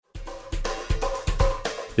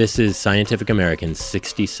This is Scientific American's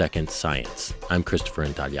 60-Second Science. I'm Christopher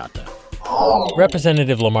Intagliata.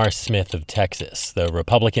 Representative Lamar Smith of Texas, the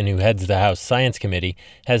Republican who heads the House Science Committee,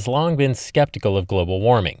 has long been skeptical of global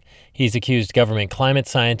warming. He's accused government climate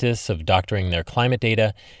scientists of doctoring their climate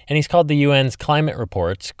data, and he's called the UN's climate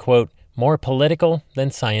reports, quote, more political than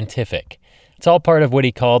scientific. It's all part of what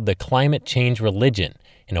he called the climate change religion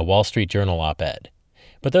in a Wall Street Journal op-ed.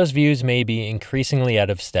 But those views may be increasingly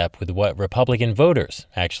out of step with what Republican voters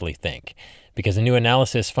actually think, because a new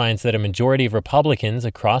analysis finds that a majority of Republicans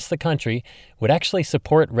across the country would actually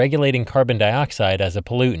support regulating carbon dioxide as a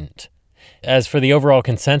pollutant. As for the overall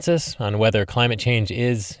consensus on whether climate change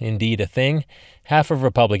is indeed a thing, half of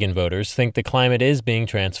Republican voters think the climate is being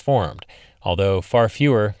transformed, although far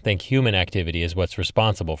fewer think human activity is what's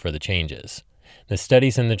responsible for the changes. The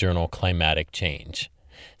study's in the journal Climatic Change.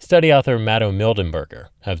 Study author Matto Mildenberger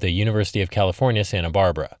of the University of California, Santa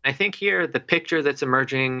Barbara. I think here the picture that's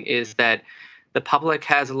emerging is that the public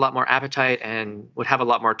has a lot more appetite and would have a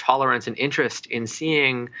lot more tolerance and interest in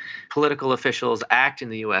seeing political officials act in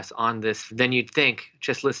the U.S. on this than you'd think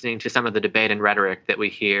just listening to some of the debate and rhetoric that we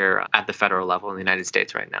hear at the federal level in the United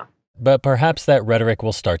States right now. But perhaps that rhetoric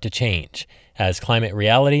will start to change, as climate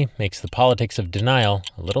reality makes the politics of denial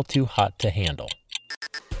a little too hot to handle.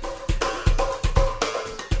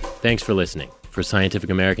 Thanks for listening. For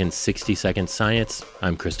Scientific American's 60-Second Science,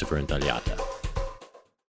 I'm Christopher Intagliata.